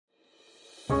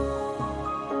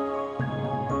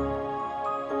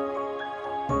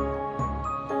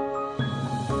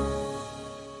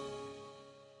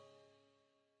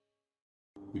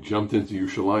jumped into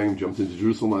Yerushalaim, jumped into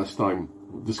Jerusalem last time.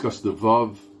 We discussed the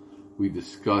Vav. We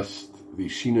discussed the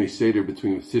Shinoi Seder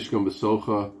between Tishkon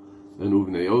Besocha and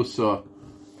Uvnei Osa.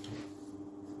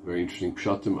 Very interesting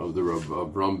pshatim of the Rav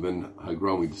Avram ben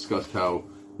Hagron. We discussed how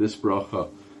this bracha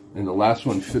and the last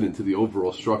one fit into the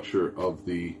overall structure of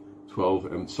the 12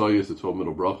 emtsayos, the 12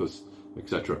 middle brachas,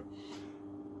 etc.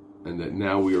 And that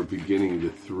now we are beginning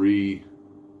the 3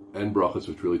 end brachas,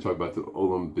 which really talk about the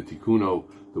Olam B'Tikuno,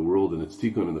 the world and its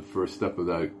tikkun, and the first step of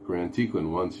that grand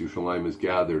tikkun, once Yerushalaim is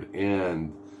gathered,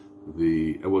 and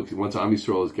once Am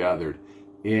Yisrael is gathered,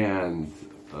 and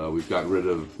we've gotten rid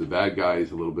of the bad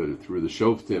guys a little bit through the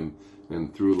Shoftim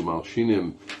and through the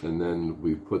Malshinim, and then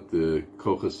we put the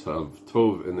Kochas of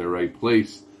Tov in their right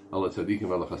place, Ala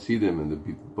Tzadikim, Ala Chasidim, and the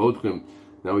Bodchim.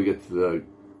 Now we get to the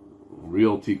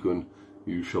real tikkun,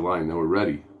 Yerushalayim. Now we're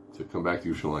ready to come back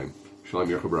to Yerushalayim. Shalom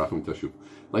Yercha Barachim Tashuv.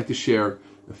 I'd like to share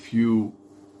a few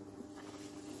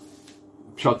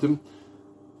pshatim,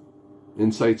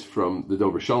 insights from the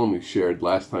Dover Shalom we shared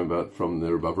last time about from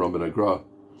the Rav Avram ben Agra.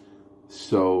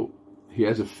 So he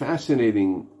has a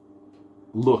fascinating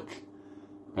look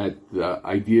at the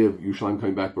idea of Yerushalayim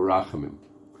coming back Barachamim.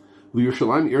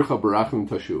 V'Yerushalayim Ircha Barachamim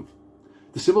Tashuv.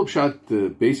 The simple pshat, the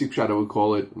basic pshat I would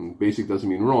call it, and basic doesn't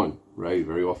mean wrong, right?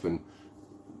 Very often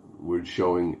we're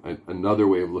showing another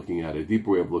way of looking at it, a deeper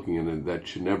way of looking at it, that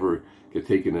should never get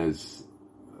taken as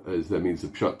that means the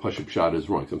Pashup Pshat is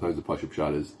wrong. Sometimes the Pashup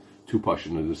Pshat is too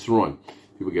Pashup and it's wrong.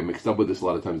 People get mixed up with this a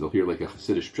lot of times. They'll hear like a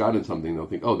Hasidic Pshat in something, they'll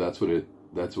think, oh, that's what it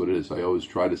is. So I always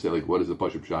try to say, like, what is the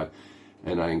Pashup Pshat?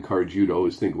 And I encourage you to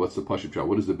always think, what's the Pashup Pshat?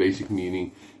 What is the basic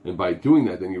meaning? And by doing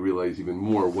that, then you realize even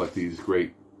more what these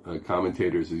great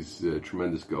commentators, these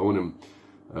tremendous Gaonim,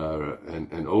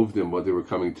 and Ovdim, what they were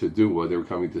coming to do, what they were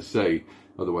coming to say.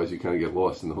 Otherwise, you kind of get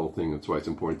lost in the whole thing. That's why it's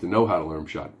important to know how to learn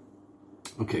Pshat.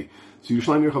 Okay, so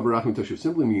Yerushalayim Yercha Barachim Tashuv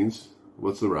simply means,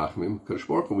 what's the Rachmim? Kadosh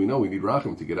Baruch Hu, we know we need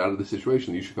Rachim to get out of the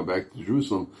situation. You should come back to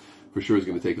Jerusalem. For sure, is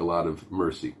going to take a lot of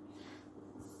mercy.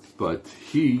 But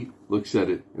he looks at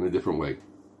it in a different way.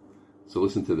 So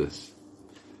listen to this.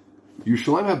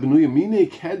 Yerushalayim habenuya minei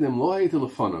kedem lo hayet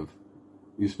lefanav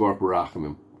yisbarach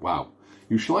barachimim. Wow.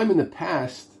 Yerushalayim in the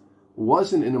past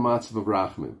wasn't in a matzav of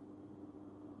rachmim.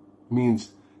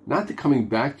 Means not the coming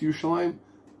back to Yerushalayim,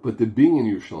 but the being in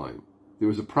Yerushalayim. There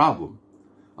was a problem.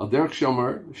 Al derech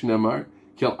shomar shnemar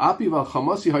kel api val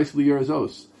chamasi haisli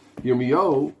yerazos.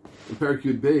 Yirmiyahu in Perek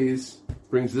Yud Beis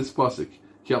brings this pasuk.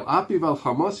 Kel api val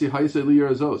chamasi haisli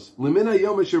yerazos. Lemina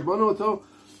yom asher banu oto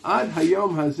ad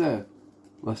hayom hazeh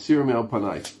lasir me'al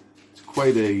panai. It's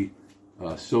quite a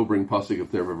sobering pasuk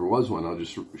if there ever was one. I'll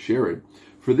just share it.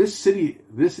 For this city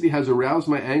has aroused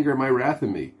my anger and my wrath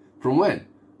in me. From when?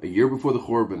 A year before the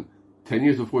Chorban, 10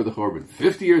 years before the Chorban,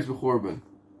 50 years before the Chorban,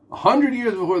 100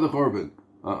 years before the Chorban.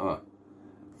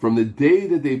 From the day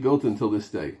that they built until this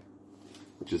day,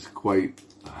 which is quite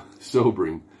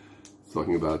sobering. It's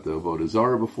talking about the Avodah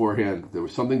Zarah beforehand. There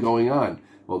was something going on.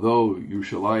 Although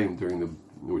Yerushalayim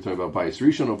we're talking about Bayis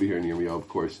Rishon over here in Yirmiyahu, of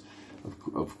course.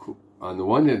 On the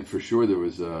one hand, for sure, there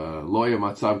was loya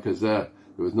matzav kazeh.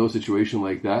 There was no situation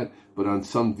like that. But on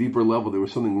some deeper level, there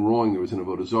was something wrong. There was an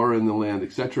Avodah Zarah in the land,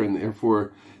 etc. And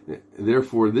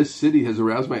therefore, this city has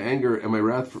aroused my anger and my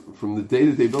wrath from the day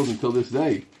that they built until this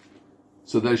day.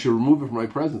 So that I should remove it from my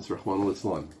presence. Rahman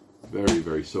al-Islam. Very,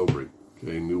 very sobering.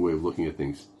 Okay, new way of looking at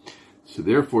things. So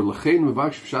therefore, l'chein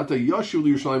mevaksh pshata yashu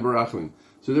Yerushalayim barachmim.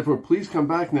 So therefore, please come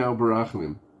back now,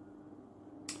 barachmim.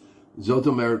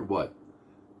 Zoto merit what?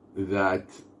 That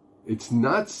it's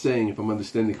not saying, if I'm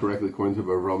understanding correctly, according to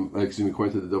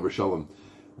the Dover Shalom,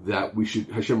 that we should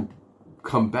Hashem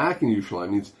come back in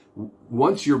Yerushalayim. Means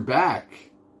once you're back,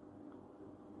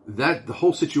 that the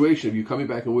whole situation of you coming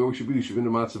back and where we should be in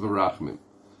the matzav of rachmim,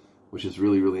 which is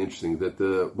really, really interesting. That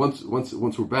the once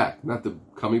we're back, not the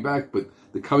coming back, but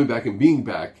the coming back and being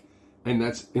back, and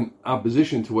that's in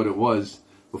opposition to what it was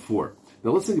before.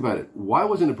 Now let's think about it. Why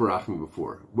wasn't it barachmim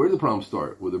before? Where did the problem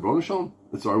start? With the Rebbeinu Shalom?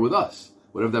 It started with us.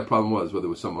 Whatever that problem was, whether it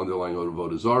was some underlying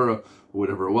Avodah Zarah, or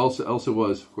whatever else it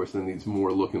was. Of course, that needs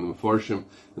more look in the Mefarshim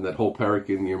and that whole parak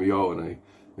in Yirmiyahu. And I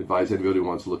advise anybody who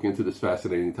wants to look into this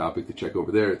fascinating topic to check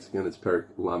over there. It's parak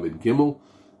Lamed Gimel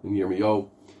in Yirmiyahu.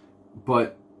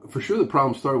 But for sure, the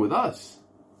problem started with us,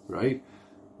 right?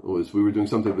 It was we were doing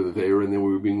something with the Ve'er, and then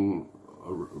we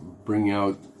were bringing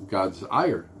out God's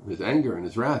ire, His anger, and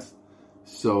His wrath.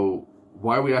 So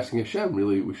why are we asking Hashem?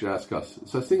 Really, we should ask us.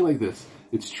 So I was thinking like this.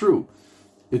 It's true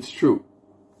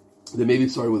that maybe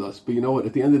it started with us. But you know what?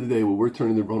 At the end of the day, what we're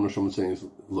turning to Rebbeinu Shalom and saying is,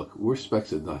 look, we're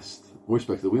specks of dust.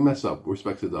 We mess up. We're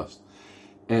specks of dust.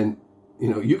 And,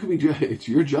 you could be,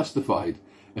 you're justified.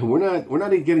 And we're not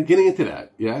getting into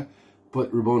that, yeah?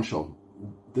 But Ribbon Shalom,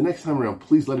 the next time around,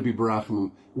 please let it be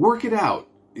barachim. Work it out.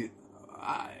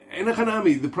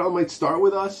 The problem might start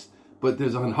with us, but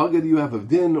there's a hanhaga that you have of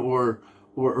din, or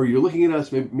you're looking at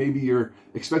us. Maybe you're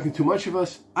expecting too much of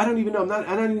us. I don't even know. I'm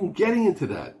not even getting into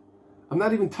that. I'm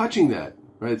not even touching that.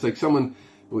 Right? It's like someone.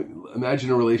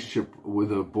 Imagine a relationship with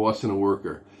a boss and a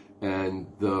worker, and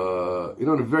a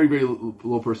very, very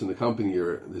low person in the company,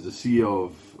 or there's a CEO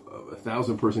of a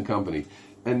 1,000-person company,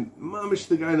 and mamish,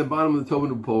 the guy in the bottom of the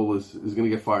totem pole is going to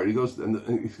get fired. He goes to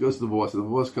the boss, and the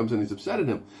boss comes in, he's upset at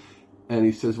him, and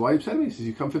he says, "Why are you upset at me?" He says,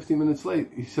 "You come 15 minutes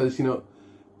late." He says, "I don't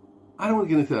want to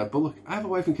get into that, but look, I have a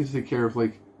wife and kids to take care of.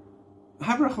 Like,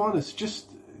 have rachmanis,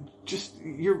 just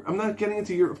I'm not getting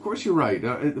into your. Of course, you're right.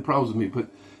 The problem's with me,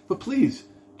 but please."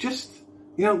 Just,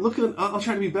 look at. I'll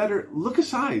try to be better. Look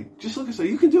aside. Just look aside.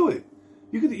 You can do it.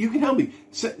 You can help me.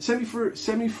 Send me for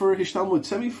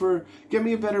hishtalmud. Get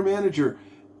me a better manager.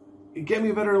 Get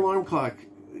me a better alarm clock.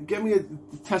 Get me a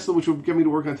Tesla which will get me to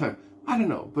work on time. I don't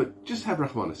know, but just have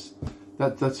rachmanis.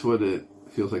 That's what it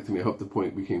feels like to me. I hope the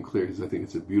point became clear, because I think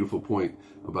it's a beautiful point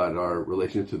about our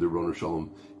relationship to the Ron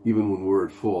Shalom. Even when we're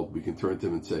at fault, we can turn to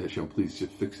him and say, "Hashem, please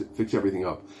just fix everything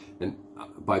up." And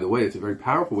by the way, it's a very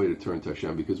powerful way to turn to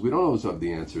Hashem, because we don't always have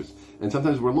the answers, and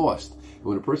sometimes we're lost. And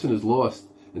when a person is lost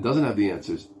and doesn't have the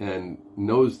answers and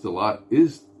knows the lot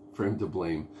is for him to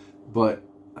blame, but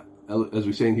as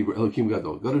we say in Hebrew, Elokim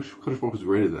Gadol, Kadosh Baruch Hu is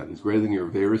greater than that. He's greater than your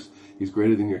averos. He's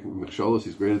greater than your mechsholos.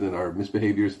 He's greater than our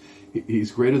misbehaviors.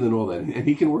 He's greater than all that, and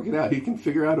he can work it out. He can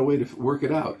figure out a way to work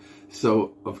it out.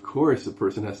 So, of course, a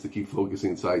person has to keep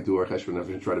focusing inside, do our cheshbon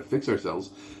nefesh, and try to fix ourselves.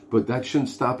 But that shouldn't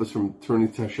stop us from turning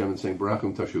to Hashem and saying,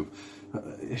 Barachim Tashuv.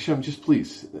 Hashem, just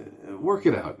please, work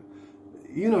it out.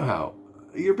 You know how.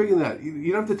 You're big in that.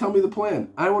 You don't have to tell me the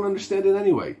plan. I won't understand it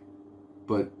anyway.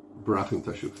 But Barachim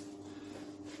Tashuv.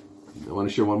 I want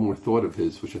to share one more thought of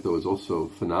his, which I thought was also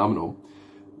phenomenal.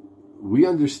 We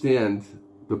understand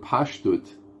the pashtut,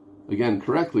 again,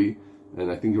 correctly,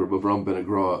 and I think Rabbi Avram Ben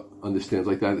Agra understands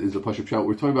like that, is a pashtut pshat.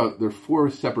 We're talking about, there are 4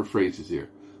 separate phrases here.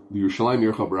 Yerushalaim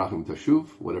Yercha Barachim Tashuv,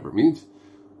 whatever it means.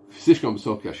 Sishkam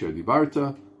B'soch Kasher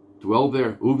Dibarta, dwell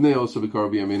there. Uvnei Osa B'kar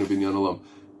B'yameinu Binyan Olam.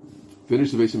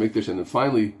 Finish the base of Mikdash, and then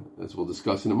finally, as we'll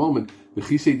discuss in a moment,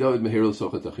 V'chisei David Meher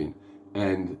L'socha Tachin,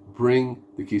 and bring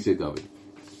the Kisei David.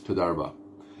 Tadarba.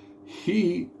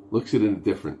 He looks at it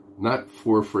different. Not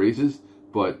 4 phrases,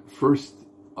 but first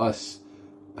us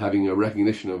having a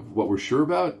recognition of what we're sure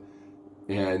about,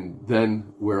 and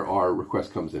then where our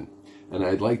request comes in. And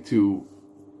I'd like to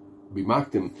be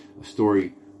makdim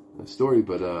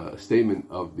a statement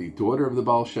of the daughter of the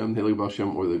Baal Shem, Helig Baal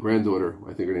Shem, or the granddaughter.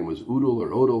 I think her name was Udal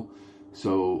or Odal.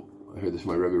 So I heard this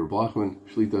from my Rebbe Reb Lachman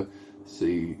Shlita. So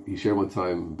he shared one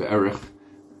time Be'erich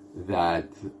that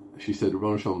she said,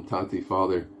 Ribono Shalom Tati,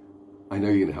 Father, I know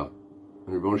you're going to help.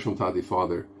 And Ribono Shalom Tati,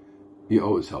 Father, you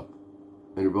always help.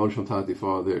 And Ribono Shalom Tati,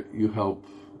 Father, you help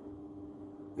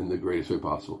in the greatest way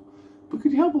possible. But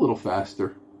could you help a little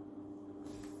faster?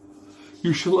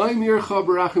 Yerushalaim Yercha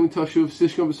Barachim Tashuv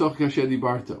Sishkam B'soch Kasher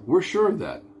Dibarta. We're sure of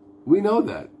that. We know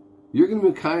that. You're going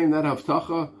to be Mekayim that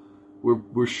Havtacha.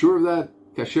 We're sure of that.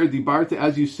 Kasher Dibarta,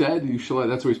 as you said, Yerushalayim,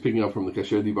 that's where he's picking up from, the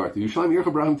Kasher Dibarta. Yerushalayim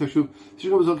Yercha Barachim Tashuv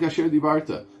Sishkam B'soch Kasher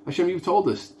Dibarta. Hashem, you've told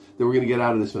us that we're going to get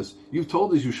out of this mess. You've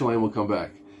told us Yerushalayim will come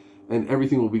back, and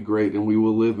everything will be great, and we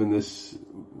will live in this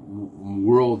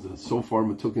world so far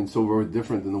matukin, so very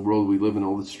different than the world we live in,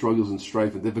 all the struggles and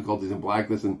strife and difficulties and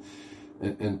blackness and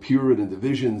purity and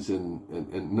divisions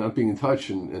and not being in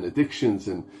touch and addictions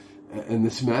and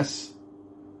this mess.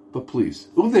 But please,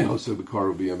 do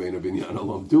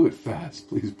it fast.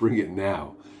 Please bring it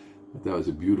now. That was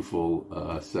a beautiful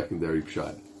secondary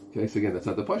pshat. Okay, so again, that's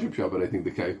not the Pashup pshat, but I think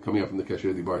coming up from the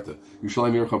Kasher Dibarta.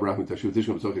 Yerushalayim Yercha Barachim Tashuv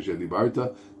Tishkam B'soch Kasher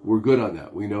Dibarta. We're good on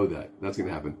that. We know that. That's going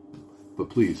to happen. But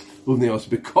please, Uvneos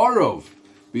Bekarov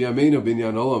B'yameinu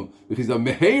Binyan Olam V'chizda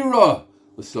Meheira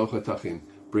L'socha Tachin.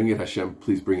 Bring it, Hashem.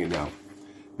 Please bring it now.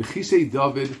 V'chisei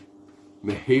David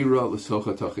Meheira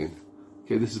L'socha Tachin.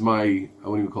 Okay, this is my, I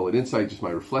won't even call it insight, just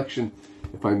my reflection,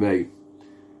 if I may.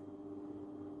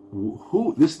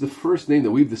 This is the first name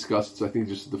that we've discussed, so I think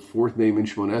just the 4th name in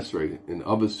Shemoneh Esrei. In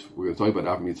Avos, we're going to talk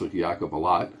about Avram Yitzchak Yaakov a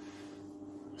lot.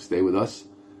 Stay with us.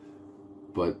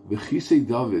 But V'chisei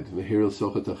David Meheira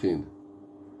L'socha Tachin.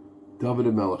 David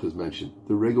HaMelech is mentioned.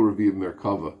 The regular review of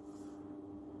Merkava.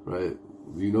 Right?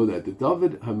 You know that. The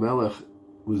David HaMelech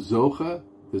was Zocha.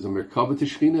 There's a Merkava to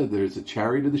Shechina. There's a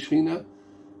chariot of the Shechina.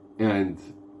 And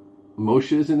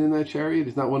Moshe isn't in that chariot.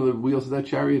 It's not one of the wheels of that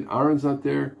chariot. Aaron's not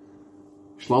there.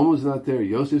 Shlomo's not there.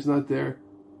 Yosef's not there.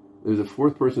 There's a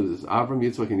 4th person. There's Avram,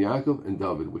 Yitzchak, and Yaakov, and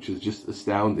David, which is just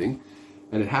astounding.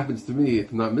 And it happens to me,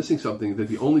 if I'm not missing something, that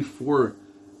the only 4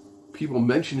 people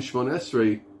mentioned Shemoneh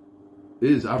Esrei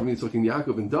is Avraham, Yitzchak, and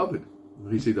Yaakov, and David.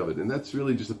 He say David, and that's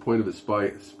really just a point of his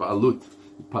palut,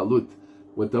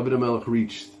 what David HaMelech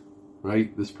reached,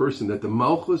 right? This person, that the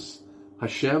Malchus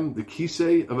Hashem, the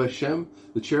Kisei of Hashem,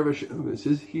 the chair of Hashem, is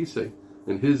his Kisei,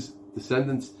 and his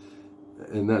descendants,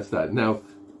 and that's that. Now,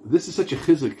 this is such a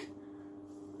chizuk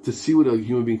to see what a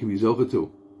human being can be zocha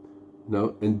to.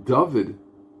 No, and David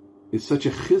is such a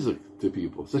chizuk to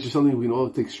people, such a something we can all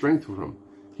take strength from.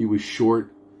 He was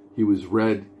short, he was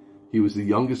red, he was the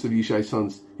youngest of Yishai's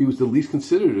sons, he was the least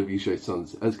considered of Yishai's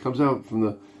sons, as comes out from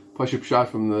the Pashup Shot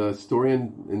from the story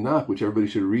in Nach, which everybody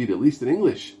should read, at least in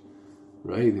English.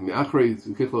 Right? His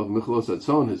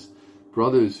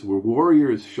brothers were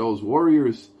warriors, Shaul's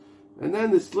warriors, and then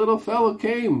this little fellow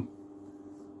came,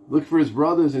 looked for his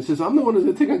brothers, and says, I'm the one who's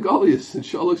going to take on Goliath. And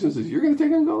Shaul looks and says, you're going to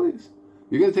take on Goliath?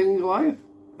 You're going to take on Goliath?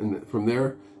 And from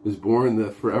there is born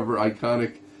the forever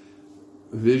iconic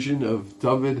vision of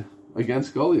David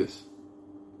against Goliath.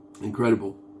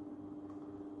 Incredible.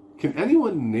 Can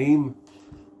anyone name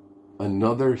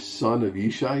another son of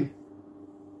Yishai?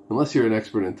 Unless you're an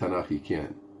expert in Tanakh, you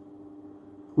can't.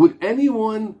 Would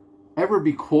anyone ever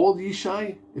be called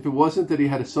Yishai if it wasn't that he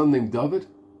had a son named David?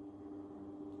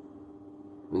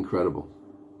 Incredible.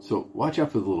 So watch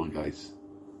out for the little guys.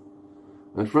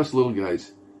 And for us little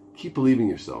guys, keep believing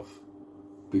yourself.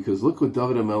 Because look what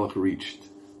David HaMelech reached.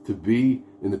 To be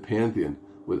in the pantheon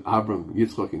with Abram,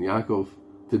 Yitzchak, and Yaakov.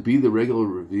 To be the regular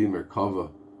Revi Merkava.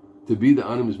 To be the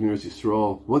Anim Miras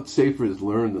Yisrael. What Sefer is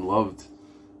learned and loved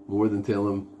more than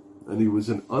Tehillim. And he was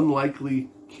an unlikely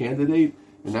candidate,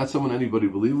 and not someone anybody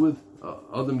believed with.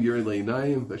 Adam Yirei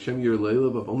Le'inayim, Hashem Yirei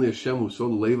Le'elav. Only Hashem, who saw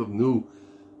the Le'elav, knew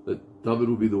that David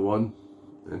would be the one,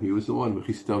 and he was the one.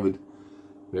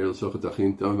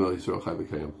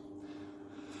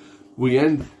 We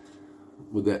end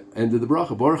with the end of the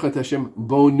bracha. Baruch At Hashem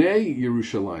Bonei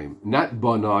Yerushalaim, not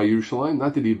Bana Yerushalaim,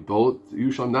 not that he built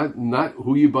Yerushalayim, not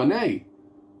who you Bonei.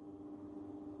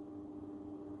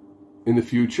 In the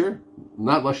future,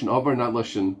 not Lashon Avar, not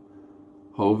Lashon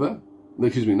Hova,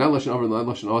 not Lashon Avar, not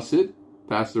Lashon Asid,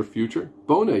 past or future.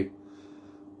 Bonei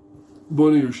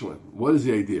Yerushalayim. What is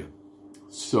the idea?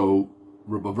 So,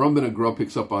 Rav Avram ben Agra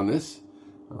picks up on this.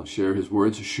 I'll share his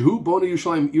words. Shehu Bonei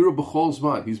Yerushalayim ira b'chol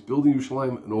zman. He's building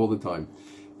Yerushalayim all the time.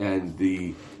 And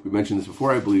we mentioned this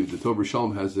before, I believe, the Tov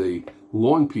Shalom has a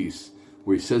long piece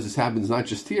where he says this happens not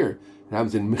just here, it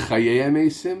happens in Mechayei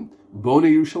Mesim,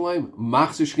 Bonei Yerushalayim,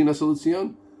 Machzir Shechina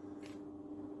Salitzion.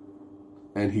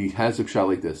 And he has a pshat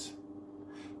like this.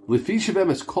 Lefi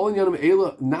shebemes kol inyanim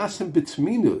ela nasim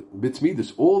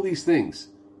b'tzmidus. All these things,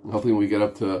 and hopefully when we get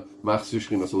up to Machzir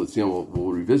Shechina Salitzion,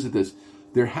 we'll revisit this.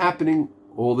 They're happening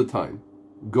all the time.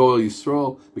 Goel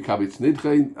Yisrael, B'kabitz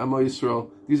Nidchei Amo Yisrael.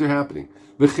 These are happening.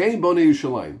 V'chein Bonei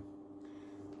Yerushalayim.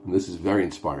 And this is very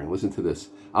inspiring. Listen to this.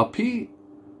 Al pi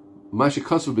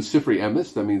mashikasu b'sifrei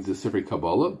emes. That means the Sifrei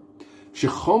Kabbalah.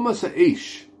 Shechomas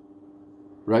ha'esh.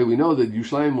 Right? We know that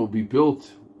Yerushalayim will be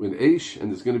built with Eish,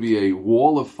 and there's going to be a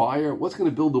wall of fire. What's going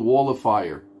to build the wall of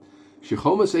fire?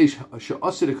 Shechomas ha'esh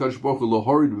she'asid HaKadosh Baruch Hu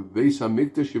lohorid b'beis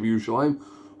ha'mikdash of Yerushalayim.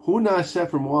 Who na'aseh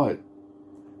from what?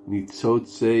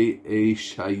 Nitzotze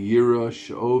eish hayira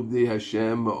she'ovdei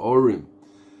Hashem ma'orim.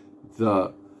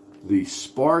 The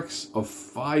sparks of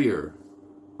fire,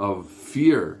 of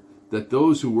fear, that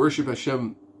those who worship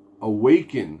Hashem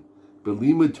awaken.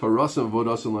 Belimud Torasam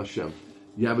Vodasam Hashem.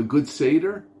 You have a good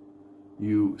Seder,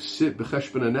 you sit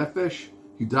b'cheshbon nefesh,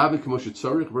 you daven k'moshe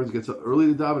tzarich, a person gets up early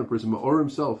to daven, a person ma'or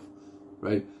himself,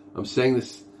 right? I'm saying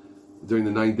this during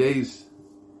the 9 days,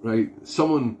 right?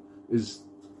 Someone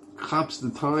chops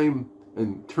the time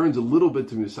and turns a little bit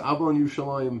to Misa'aba on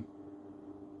Yerushalayim.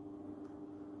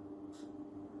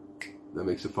 That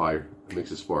makes a fire. It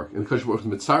makes a spark. And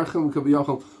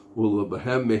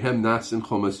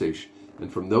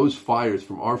from those fires,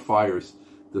 from our fires,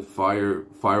 the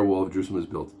firewall of Jerusalem is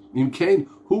built. Hashem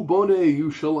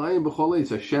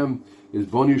is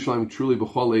Bonei Yerushalayim truly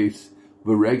b'choleis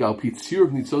v'regal pitzir of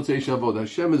nitzotzei shavod.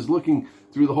 Hashem is looking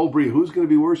through the whole breed. Who's going to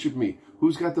be worshiping me?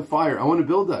 Who's got the fire? I want to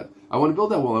build that. I want to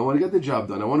build that wall. I want to get the job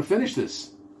done. I want to finish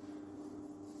this.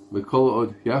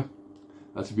 Yeah,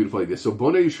 that's a beautiful idea. So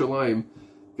Bonei Yerushalayim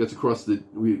gets across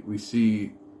we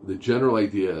see the general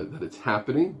idea that it's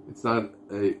happening.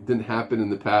 It didn't happen in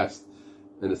the past,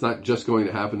 and it's not just going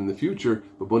to happen in the future.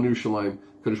 But Bonei Yerushalayim,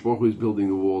 Kadosh Baruch Hu is building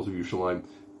the walls of Yerushalayim.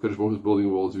 Kadosh Baruch Hu is building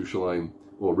the walls of Yerushalayim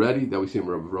already. That we see in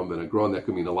Rav Avram ben Agra, and that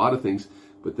could mean a lot of things.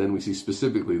 But then we see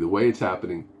specifically the way it's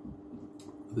happening.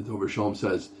 The Dover Shalom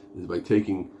says is by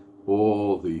taking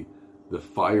all the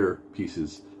fire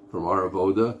pieces from our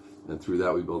avoda, and through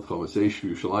that we build Chomas Eish,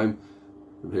 Yerushalaim.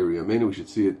 We should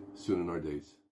see it soon in our days.